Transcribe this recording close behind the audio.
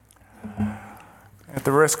At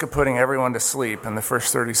the risk of putting everyone to sleep in the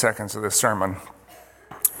first 30 seconds of this sermon,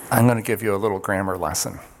 I'm going to give you a little grammar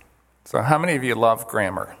lesson. So how many of you love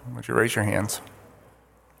grammar? Would you raise your hands?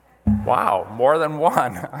 Wow, more than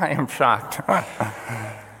one. I am shocked.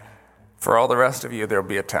 For all the rest of you, there'll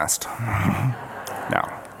be a test.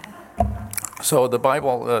 Now, so the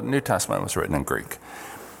Bible, the New Testament was written in Greek.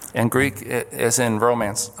 And Greek is in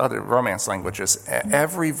other Romance languages.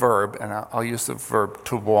 Every verb, and I'll use the verb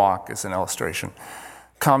to walk as an illustration,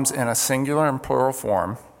 comes in a singular and plural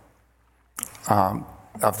form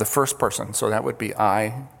of the first person. So that would be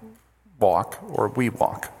I walk or we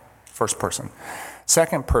walk, first person.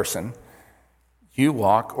 Second person, you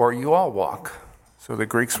walk or you all walk. So the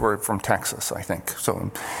Greeks were from Texas, I think.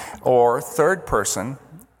 So, or third person,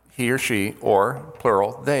 he or she, or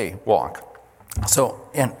plural, they walk. So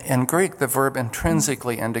in Greek, the verb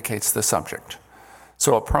intrinsically indicates the subject.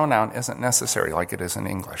 So a pronoun isn't necessary like it is in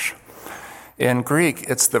English. In Greek,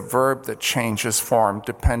 it's the verb that changes form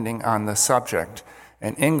depending on the subject.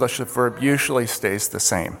 In English, the verb usually stays the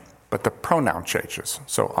same, but the pronoun changes.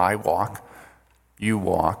 So I walk, you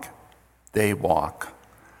walk, they walk.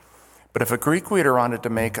 But if a Greek reader wanted to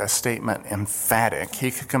make a statement emphatic,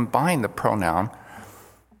 he could combine the pronoun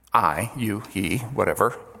I, you, he,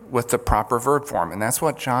 whatever, with the proper verb form. And that's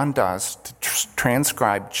what John does to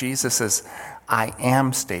transcribe Jesus' I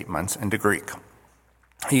am statements into Greek.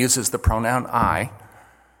 He uses the pronoun I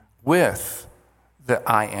with the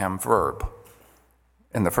I am verb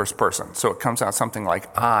in the first person. So it comes out something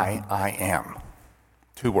like I am.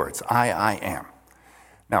 2 words, I am.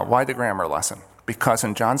 Now, why the grammar lesson? Because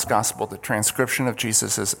in John's gospel, the transcription of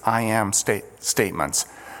Jesus' I am statements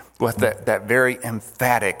with that very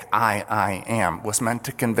emphatic I am was meant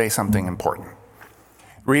to convey something important.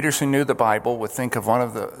 Readers who knew the Bible would think of one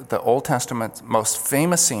of the Old Testament's most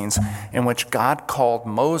famous scenes in which God called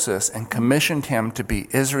Moses and commissioned him to be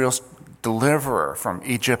Israel's deliverer from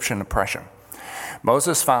Egyptian oppression.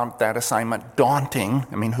 Moses found that assignment daunting,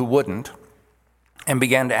 who wouldn't, and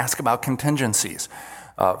began to ask about contingencies.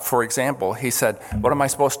 For example, he said, "What am I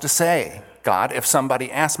supposed to say, God, if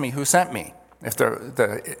somebody asks me who sent me? If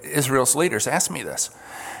the Israel's leaders ask me this?"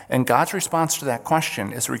 And God's response to that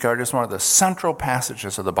question is regarded as one of the central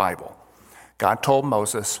passages of the Bible. God told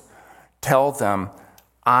Moses, "Tell them,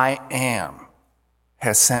 I am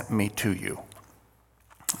has sent me to you.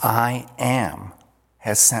 I am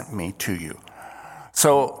has sent me to you."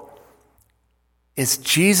 So it's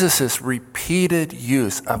Jesus' repeated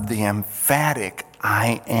use of the emphatic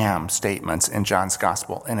I am statements in John's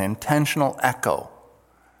gospel an intentional echo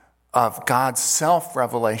of God's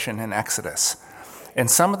self-revelation in Exodus. In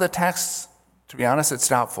some of the texts, to be honest, it's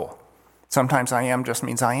doubtful. Sometimes I am just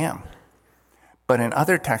means I am. But in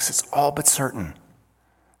other texts, it's all but certain.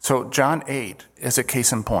 So John 8 is a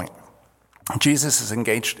case in point. Jesus is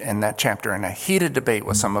engaged in that chapter in a heated debate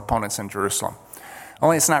with some opponents in Jerusalem.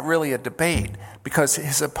 Only it's not really a debate because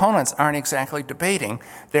his opponents aren't exactly debating.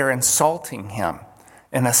 They're insulting him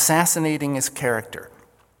and assassinating his character.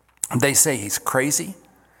 They say he's crazy.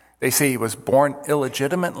 They say he was born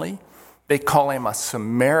illegitimately. They call him a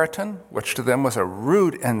Samaritan, which to them was a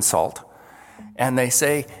rude insult. And they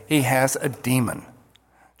say he has a demon.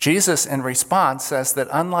 Jesus, in response, says that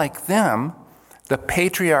unlike them, the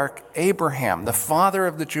patriarch Abraham, the father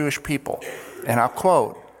of the Jewish people, and I'll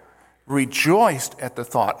quote, rejoiced at the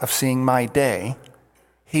thought of seeing my day.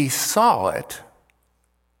 He saw it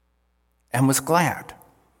and was glad.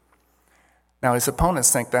 Now, his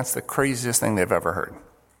opponents think that's the craziest thing they've ever heard.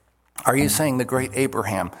 Are you saying the great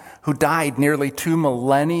Abraham, who died nearly 2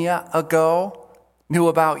 millennia ago, knew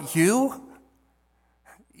about you?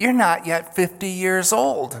 You're not yet 50 years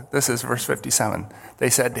old. This is verse 57. They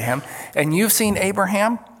said to him, "And you've seen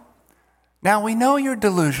Abraham? Now we know you're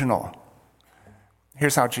delusional."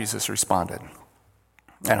 Here's how Jesus responded.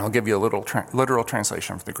 And I'll give you a literal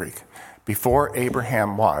translation from the Greek. Before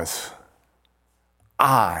Abraham was,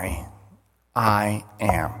 I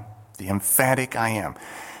am. The emphatic I am.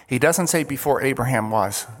 He doesn't say before Abraham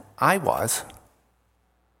was, I was.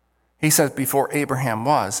 He says before Abraham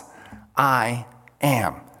was, I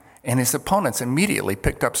am. And his opponents immediately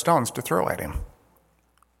picked up stones to throw at him.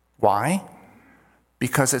 Why?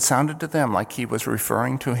 Because it sounded to them like he was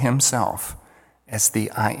referring to himself as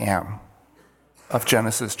the I am of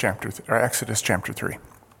Exodus chapter 3.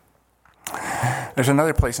 There's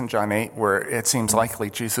another place in John 8 where it seems likely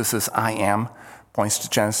Jesus' I am points to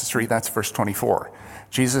Genesis 3. That's verse 24.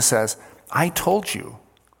 Jesus says, "I told you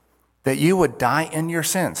that you would die in your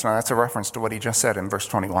sins." Now that's a reference to what he just said in verse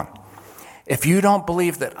 21. "If you don't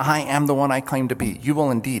believe that I am the one I claim to be, you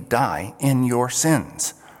will indeed die in your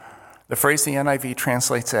sins. The phrase the NIV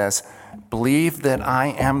translates as, believe that I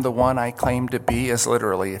am the one I claim to be, is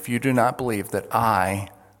literally, if you do not believe that I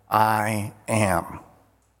am,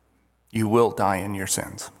 you will die in your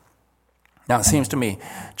sins. Now, it seems to me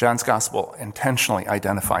John's gospel intentionally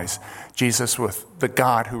identifies Jesus with the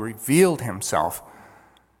God who revealed himself,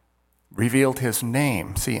 revealed his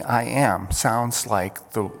name. See, I am sounds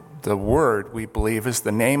like the word we believe is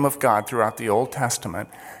the name of God throughout the Old Testament,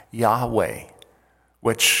 Yahweh,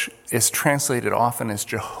 which is translated often as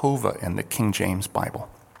Jehovah in the King James Bible.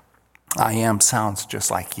 I am sounds just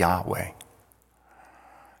like Yahweh.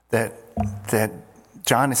 That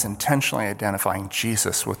John is intentionally identifying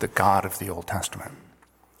Jesus with the God of the Old Testament.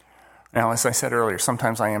 Now, as I said earlier,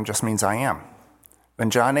 sometimes I am just means I am. In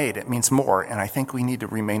John 8, it means more, and I think we need to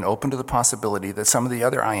remain open to the possibility that some of the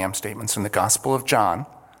other I am statements in the Gospel of John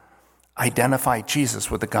identify Jesus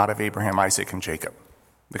with the God of Abraham, Isaac, and Jacob,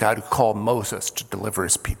 the God who called Moses to deliver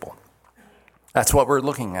his people. That's what we're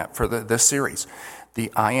looking at for this series. The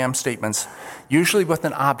I am statements, usually with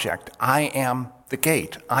an object. I am the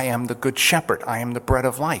gate. I am the good shepherd. I am the bread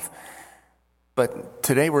of life. But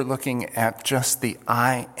today we're looking at just the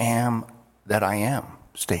I am that I am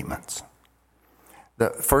statements.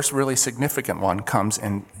 The first really significant one comes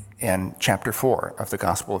in chapter 4 of the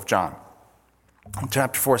Gospel of John.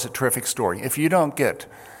 Chapter 4 is a terrific story. If you don't get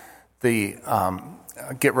the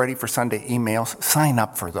Get Ready for Sunday emails, sign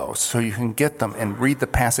up for those so you can get them and read the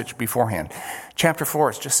passage beforehand. Chapter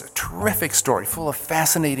 4 is just a terrific story full of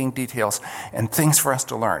fascinating details and things for us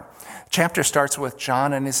to learn. Chapter starts with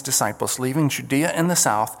John and his disciples leaving Judea in the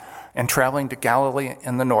south and traveling to Galilee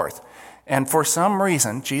in the north. And for some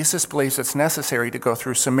reason, Jesus believes it's necessary to go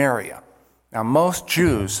through Samaria. Now, most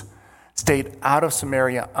Jews stayed out of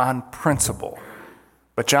Samaria on principle.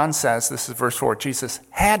 But John says, this is verse 4, Jesus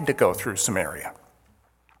had to go through Samaria.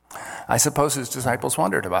 I suppose his disciples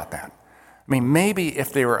wondered about that. I mean, maybe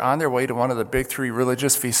if they were on their way to one of the big three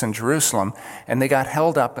religious feasts in Jerusalem and they got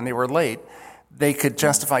held up and they were late, they could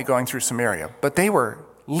justify going through Samaria. But they were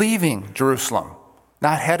leaving Jerusalem,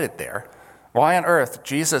 not headed there. Why on earth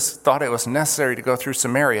Jesus thought it was necessary to go through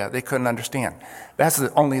Samaria, they couldn't understand. That's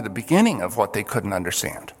only the beginning of what they couldn't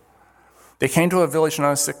understand. They came to a village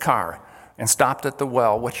known as Sychar and stopped at the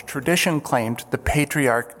well, which tradition claimed the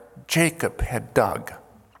patriarch Jacob had dug.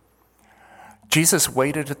 Jesus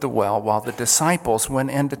waited at the well while the disciples went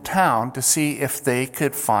into town to see if they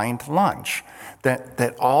could find lunch.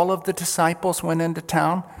 That all of the disciples went into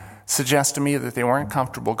town suggests to me that they weren't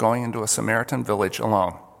comfortable going into a Samaritan village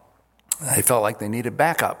alone. They felt like they needed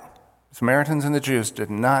backup. Samaritans and the Jews did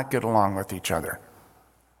not get along with each other.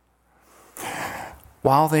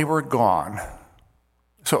 While they were gone,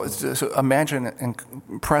 so imagine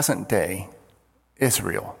in present day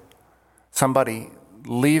Israel, somebody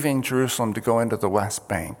leaving Jerusalem to go into the West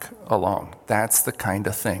Bank alone. That's the kind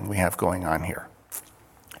of thing we have going on here.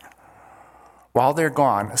 While they're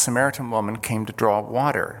gone, a Samaritan woman came to draw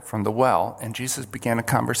water from the well, and Jesus began a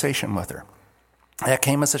conversation with her. That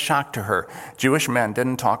came as a shock to her. Jewish men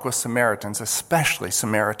didn't talk with Samaritans, especially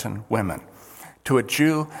Samaritan women. To a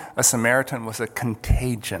Jew, a Samaritan was a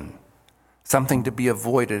contagion, something to be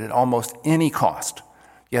avoided at almost any cost.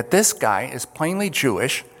 Yet this guy is plainly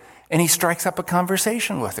Jewish, and he strikes up a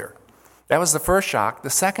conversation with her. That was the first shock. The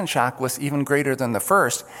second shock was even greater than the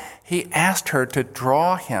first. He asked her to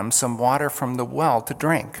draw him some water from the well to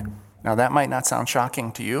drink. Now, that might not sound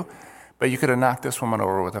shocking to you, but you could have knocked this woman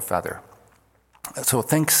over with a feather. So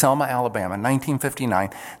think Selma, Alabama, 1959.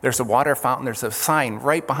 There's a water fountain. There's a sign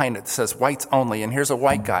right behind it that says whites only. And here's a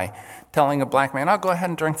white guy telling a black man, I'll go ahead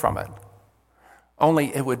and drink from it.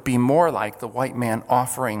 Only it would be more like the white man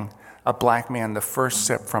offering a black man the first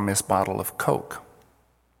sip from his bottle of Coke.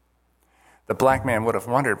 The black man would have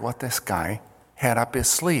wondered what this guy had up his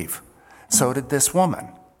sleeve. So did this woman.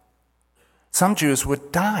 Some Jews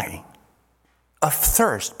would die of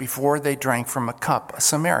thirst before they drank from a cup a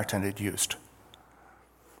Samaritan had used.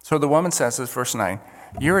 So the woman says, this verse 9,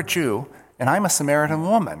 you're a Jew and I'm a Samaritan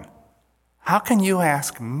woman. How can you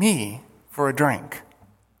ask me for a drink?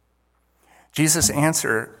 Jesus'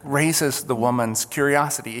 answer raises the woman's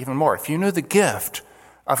curiosity even more. If you knew the gift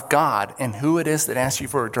of God and who it is that asks you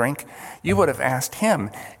for a drink, you would have asked him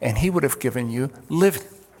and he would have given you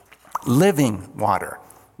living water.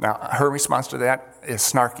 Now, her response to that is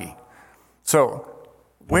snarky. So,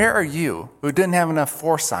 where are you, who didn't have enough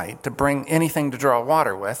foresight to bring anything to draw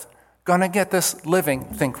water with, going to get this living,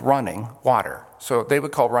 think running water? So they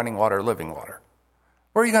would call running water living water.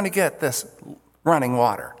 Where are you going to get this running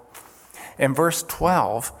water? In verse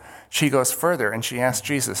 12, she goes further and she asks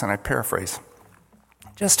Jesus, and I paraphrase,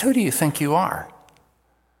 just who do you think you are?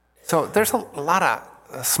 So there's a lot of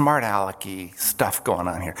smart alecky stuff going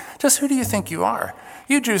on here. Just who do you think you are?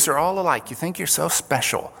 You Jews are all alike. You think you're so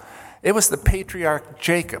special. It was the patriarch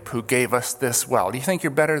Jacob who gave us this well. Do you think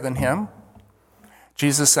you're better than him?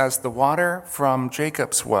 Jesus says, the water from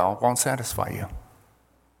Jacob's well won't satisfy you.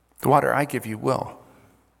 The water I give you will.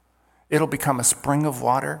 It'll become a spring of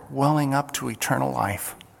water welling up to eternal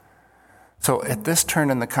life. So at this turn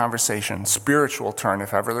in the conversation, spiritual turn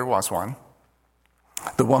if ever there was one,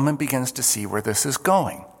 the woman begins to see where this is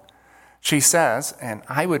going. She says, and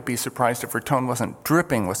I would be surprised if her tone wasn't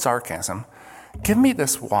dripping with sarcasm, give me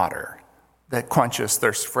this water that quenches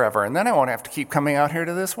thirst forever, and then I won't have to keep coming out here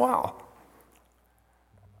to this well.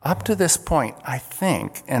 Up to this point, I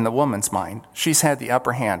think, in the woman's mind, she's had the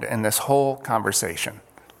upper hand in this whole conversation.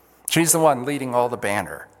 She's the one leading all the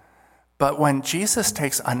banter. But when Jesus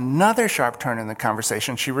takes another sharp turn in the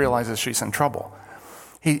conversation, she realizes she's in trouble.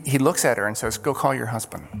 He looks at her and says, go call your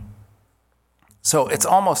husband. So it's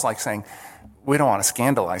almost like saying, we don't want to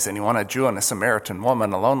scandalize anyone, a Jew and a Samaritan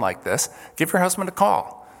woman alone like this. Give your husband a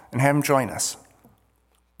call and have him join us.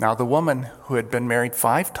 Now the woman who had been married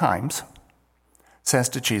 5 times says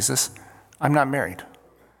to Jesus, I'm not married.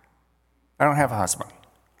 I don't have a husband.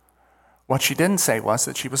 What she didn't say was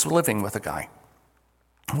that she was living with a guy,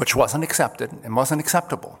 which wasn't accepted and wasn't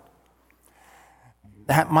acceptable.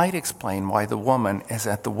 That might explain why the woman is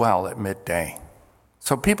at the well at midday.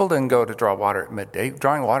 So people didn't go to draw water at midday.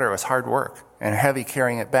 Drawing water was hard work and heavy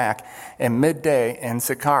carrying it back. And midday in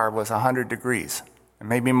Sychar was 100 degrees, and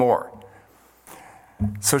maybe more.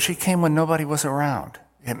 So she came when nobody was around.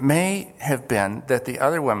 It may have been that the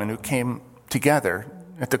other women who came together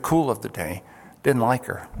at the cool of the day didn't like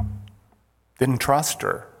her, didn't trust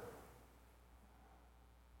her,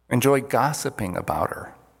 enjoyed gossiping about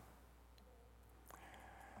her.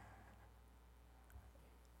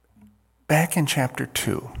 Back in chapter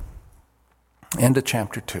 2, into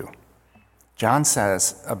chapter 2, John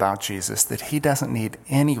says about Jesus that he doesn't need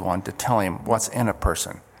anyone to tell him what's in a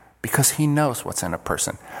person because he knows what's in a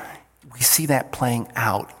person. We see that playing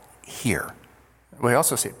out here. We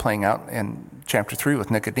also see it playing out in chapter 3 with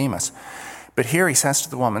Nicodemus. But here he says to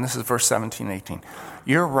the woman, this is verse 17, 18,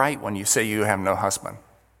 you're right when you say you have no husband.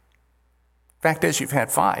 Fact is, you've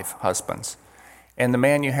had 5 husbands, and the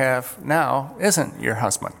man you have now isn't your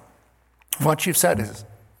husband. What you've said is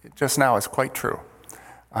just now is quite true.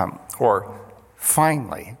 Or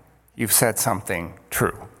finally, you've said something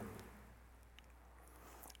true.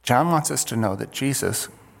 John wants us to know that Jesus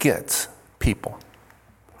gets people.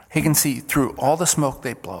 He can see through all the smoke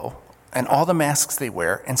they blow and all the masks they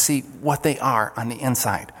wear and see what they are on the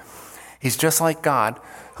inside. He's just like God,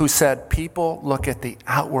 who said people look at the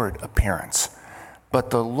outward appearance, but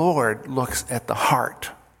the Lord looks at the heart.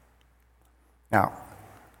 Now,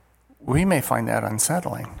 we may find that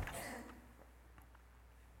unsettling.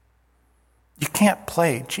 You can't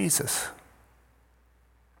play Jesus.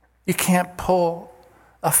 You can't pull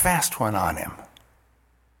a fast one on him.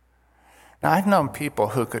 Now, I've known people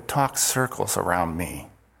who could talk circles around me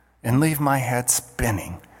and leave my head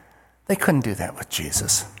spinning. They couldn't do that with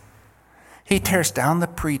Jesus. He tears down the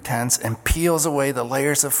pretense and peels away the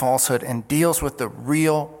layers of falsehood and deals with the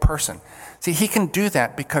real person. See, he can do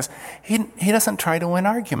that because he doesn't try to win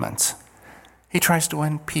arguments. He tries to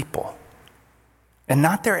win people. And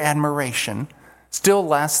not their admiration, still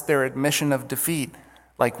less their admission of defeat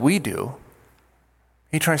like we do.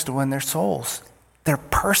 He tries to win their souls, their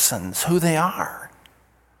persons, who they are.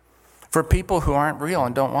 For people who aren't real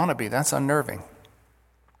and don't want to be, that's unnerving.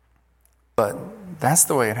 But that's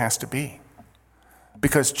the way it has to be.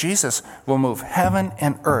 Because Jesus will move heaven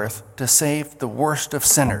and earth to save the worst of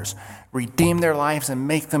sinners, redeem their lives and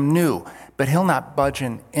make them new, but he'll not budge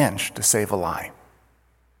an inch to save a lie.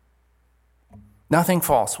 Nothing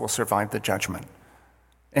false will survive the judgment,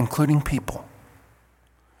 including people.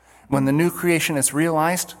 When the new creation is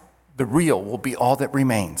realized, the real will be all that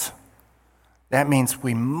remains. That means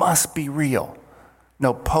we must be real.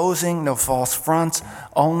 No posing, no false fronts.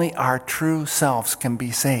 Only our true selves can be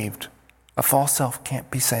saved. A false self can't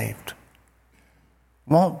be saved.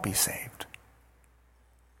 Won't be saved.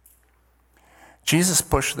 Jesus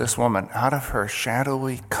pushed this woman out of her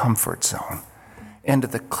shadowy comfort zone into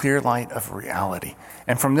the clear light of reality.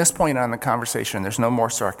 And from this point on in the conversation, there's no more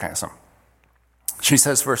sarcasm. She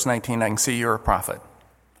says, verse 19, I can see you're a prophet.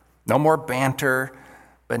 No more banter,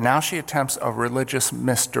 but now she attempts a religious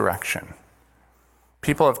misdirection.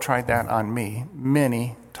 People have tried that on me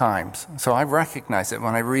many times, so I recognize it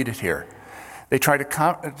when I read it here. They try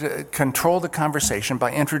to control the conversation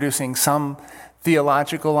by introducing some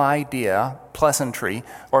theological idea, pleasantry,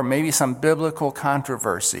 or maybe some biblical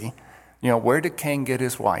controversy. You know, where did Cain get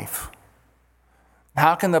his wife?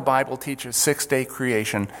 How can the Bible teach a 6-day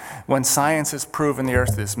creation when science has proven the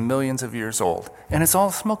earth is millions of years old? And it's all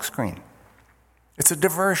a smokescreen. It's a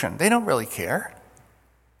diversion. They don't really care.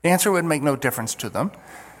 The answer would make no difference to them,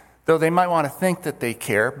 though they might want to think that they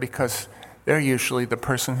care because they're usually the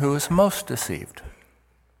person who is most deceived.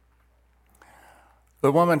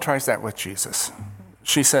 The woman tries that with Jesus.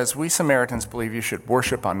 She says, "We Samaritans believe you should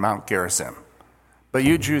worship on Mount Gerizim, but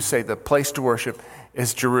you Jews say the place to worship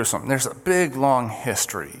is Jerusalem." There's a big, long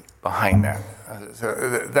history behind that.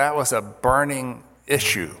 That was a burning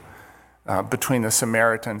issue between the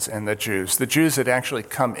Samaritans and the Jews. The Jews had actually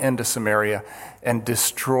come into Samaria and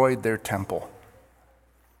destroyed their temple.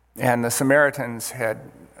 And the Samaritans had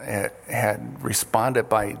responded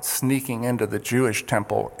by sneaking into the Jewish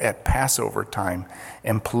temple at Passover time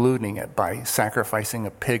and polluting it by sacrificing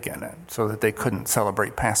a pig in it so that they couldn't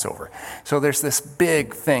celebrate Passover. So there's this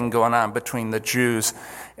big thing going on between the Jews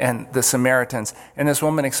and the Samaritans. And this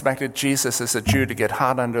woman expected Jesus as a Jew to get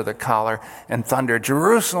hot under the collar and thunder,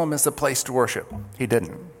 "Jerusalem is the place to worship." He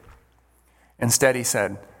didn't. Instead, he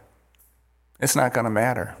said, "It's not going to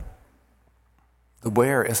matter. The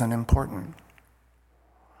where isn't important."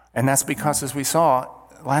 And that's because, as we saw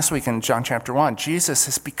last week in John chapter 1, Jesus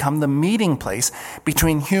has become the meeting place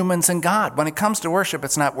between humans and God. When it comes to worship,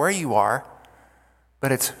 it's not where you are,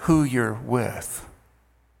 but it's who you're with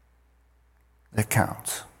that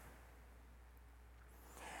counts.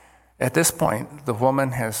 At this point, the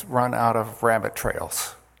woman has run out of rabbit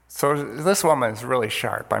trails. So this woman is really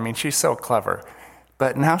sharp. I mean, she's so clever.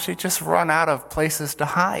 But now she just run out of places to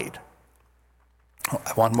hide.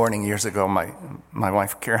 One morning years ago, my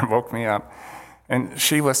wife Karen woke me up, and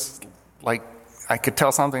she was like, I could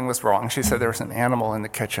tell something was wrong. She said there was an animal in the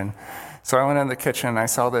kitchen. So I went in the kitchen, and I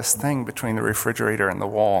saw this thing between the refrigerator and the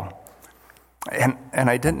wall. And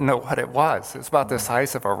I didn't know what it was. It was about the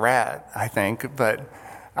size of a rat, I think, but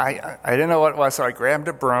I didn't know what it was, so I grabbed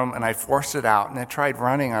a broom, and I forced it out, and I tried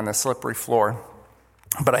running on the slippery floor.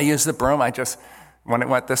 But I used the broom, when it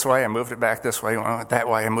went this way, I moved it back this way. When it went that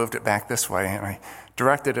way, I moved it back this way. And I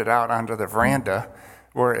directed it out onto the veranda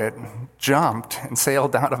where it jumped and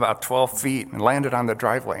sailed down about 12 feet and landed on the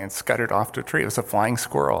driveway and scuttered off to a tree. It was a flying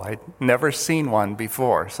squirrel. I'd never seen one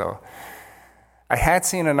before. So I had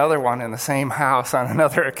seen another one in the same house on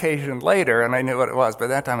another occasion later, and I knew what it was. But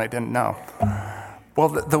that time I didn't know. Well,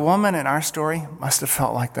 the woman in our story must have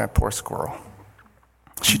felt like that poor squirrel.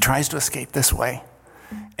 She tries to escape this way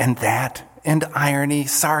and that, into irony,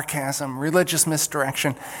 sarcasm, religious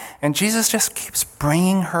misdirection. And Jesus just keeps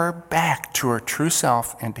bringing her back to her true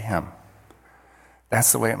self and to him.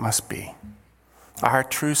 That's the way it must be. Our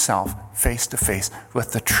true self face to face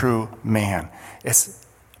with the true man. It's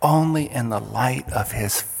only in the light of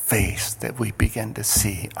his face that we begin to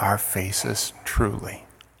see our faces truly.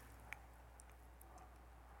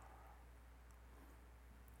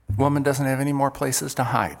 Woman doesn't have any more places to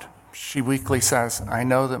hide. She weakly says, "I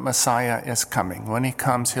know that Messiah is coming. When he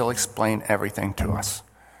comes, he'll explain everything to us."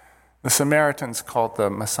 The Samaritans called the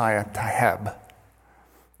Messiah Taheb.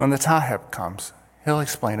 When the Taheb comes, he'll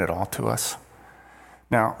explain it all to us.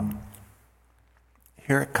 Now,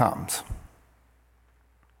 here it comes.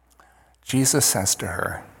 Jesus says to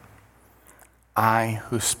her, "I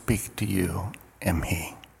who speak to you am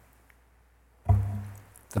he,"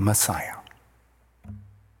 the Messiah.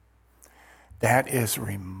 That is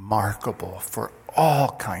remarkable for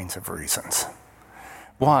all kinds of reasons.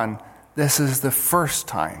 One, this is the first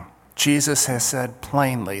time Jesus has said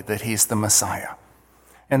plainly that he's the Messiah.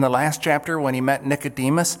 In the last chapter, when he met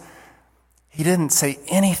Nicodemus, he didn't say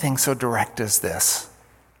anything so direct as this.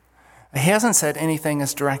 He hasn't said anything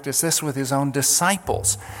as direct as this with his own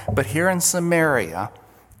disciples. But here in Samaria,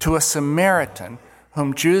 to a Samaritan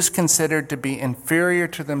whom Jews considered to be inferior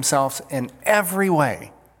to themselves in every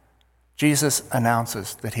way, Jesus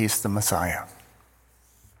announces that he's the Messiah.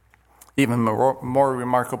 Even more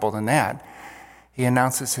remarkable than that, he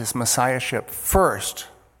announces his messiahship first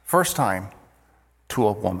time, to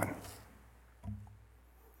a woman.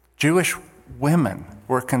 Jewish women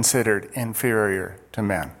were considered inferior to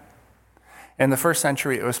men. In the first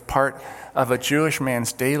century, it was part of a Jewish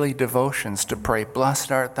man's daily devotions to pray,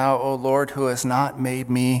 "Blessed art thou, O Lord, who has not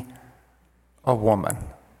made me a woman."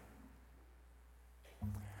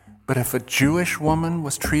 But if a Jewish woman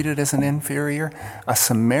was treated as an inferior, a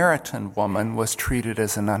Samaritan woman was treated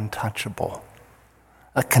as an untouchable,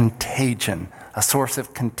 a contagion, a source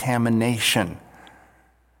of contamination.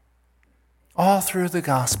 All through the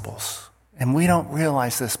Gospels. And we don't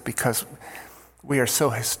realize this because we are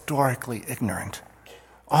so historically ignorant.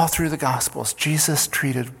 All through the Gospels, Jesus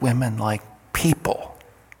treated women like people.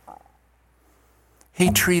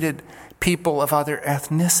 He treated people of other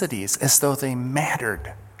ethnicities, as though they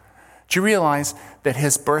mattered. Do you realize that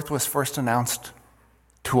his birth was first announced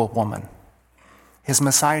to a woman? His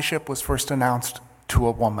messiahship was first announced to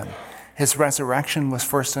a woman. His resurrection was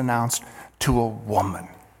first announced to a woman.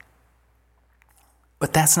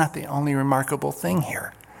 But that's not the only remarkable thing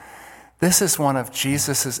here. This is one of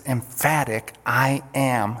Jesus' emphatic I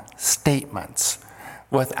am statements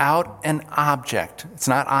without an object. It's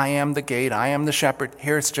not I am the gate, I am the shepherd.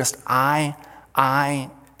 Here it's just I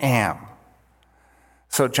am.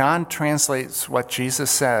 So John translates what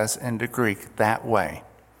Jesus says into Greek that way.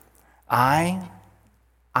 I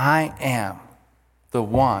am the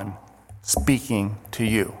one speaking to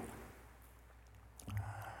you.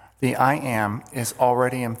 The I am is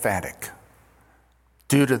already emphatic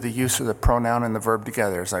due to the use of the pronoun and the verb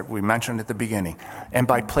together, as we mentioned at the beginning. And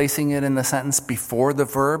by placing it in the sentence before the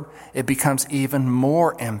verb, it becomes even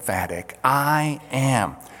more emphatic. I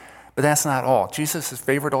am. But that's not all. Jesus'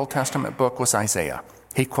 favorite Old Testament book was Isaiah.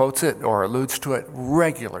 He quotes it or alludes to it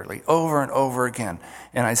regularly, over and over again.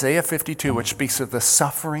 In Isaiah 52, which speaks of the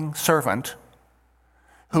suffering servant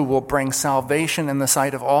who will bring salvation in the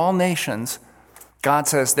sight of all nations, God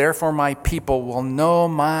says, therefore my people will know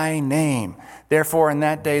my name. Therefore in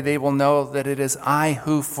that day they will know that it is I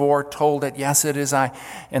who foretold it. Yes, it is I.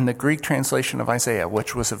 In the Greek translation of Isaiah,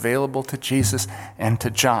 which was available to Jesus and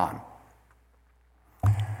to John.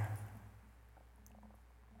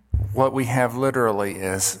 What we have literally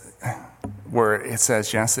is where it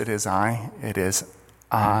says, yes, it is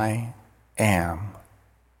I am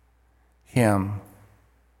him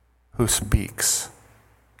who speaks,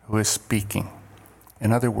 who is speaking.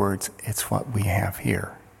 In other words, it's what we have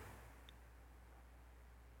here.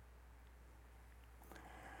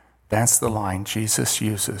 That's the line Jesus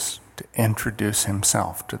uses to introduce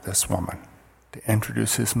himself to this woman, to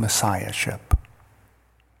introduce his messiahship.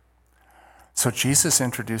 So Jesus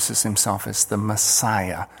introduces himself as the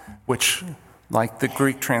Messiah, which, like the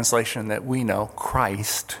Greek translation that we know,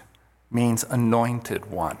 Christ, means anointed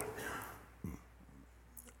one.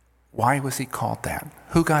 Why was he called that?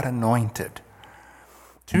 Who got anointed?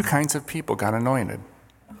 Two kinds of people got anointed: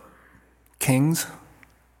 kings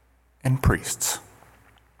and priests.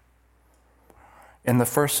 In the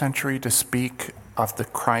first century, to speak of the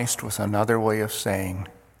Christ was another way of saying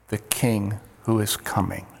the king who is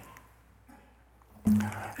coming.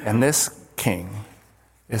 And this king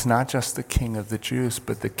is not just the king of the Jews,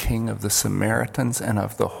 but the king of the Samaritans and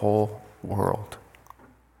of the whole world.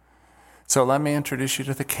 So let me introduce you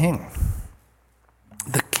to the king.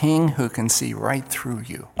 The king who can see right through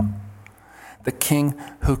you. The king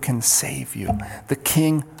who can save you. The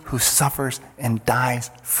king who suffers and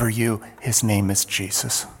dies for you. His name is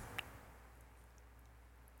Jesus.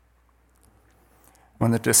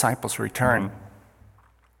 When the disciples returned,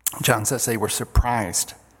 John says they were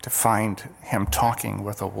surprised to find him talking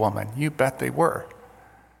with a woman. You bet they were.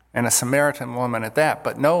 And a Samaritan woman at that.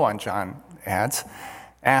 But no one, John adds,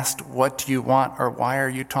 asked, what do you want, or why are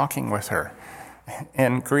you talking with her?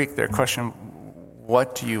 In Greek, their question,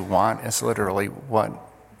 what do you want, is literally, what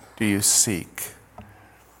do you seek?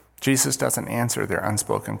 Jesus doesn't answer their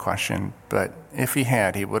unspoken question, but if he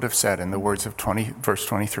had, he would have said in the words of verse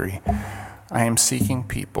 23, I am seeking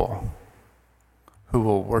people who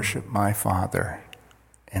will worship my Father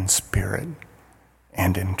in spirit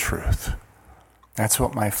and in truth. That's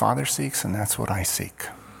what my Father seeks, and that's what I seek.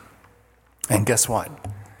 And guess what?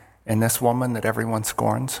 In this woman that everyone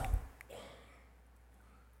scorns,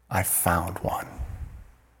 I found one.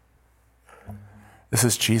 This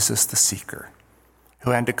is Jesus the seeker,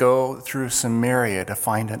 who had to go through Samaria to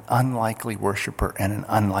find an unlikely worshiper in an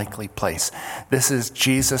unlikely place. This is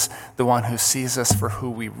Jesus, the one who sees us for who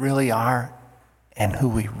we really are and who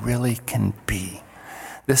we really can be.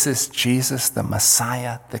 This is Jesus, the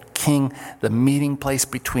Messiah, the King, the meeting place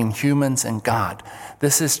between humans and God.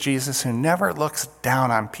 This is Jesus who never looks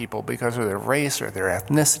down on people because of their race or their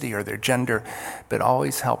ethnicity or their gender, but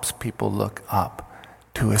always helps people look up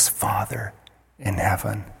to his Father in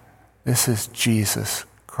heaven. This is Jesus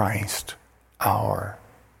Christ, our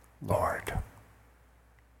Lord.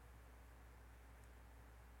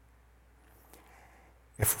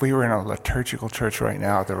 If we were in a liturgical church right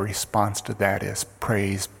now, the response to that is,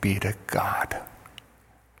 praise be to God.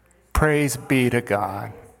 Praise be to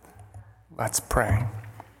God. Let's pray.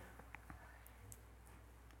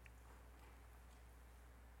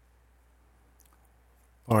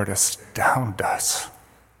 Lord, astound us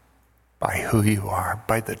by who you are,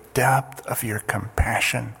 by the depth of your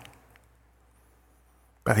compassion,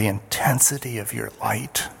 by the intensity of your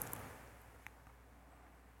light,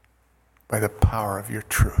 by the power of your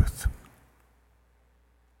truth.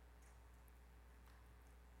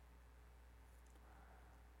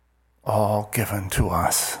 all given to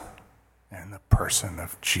us in the person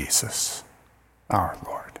of Jesus, our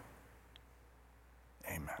Lord.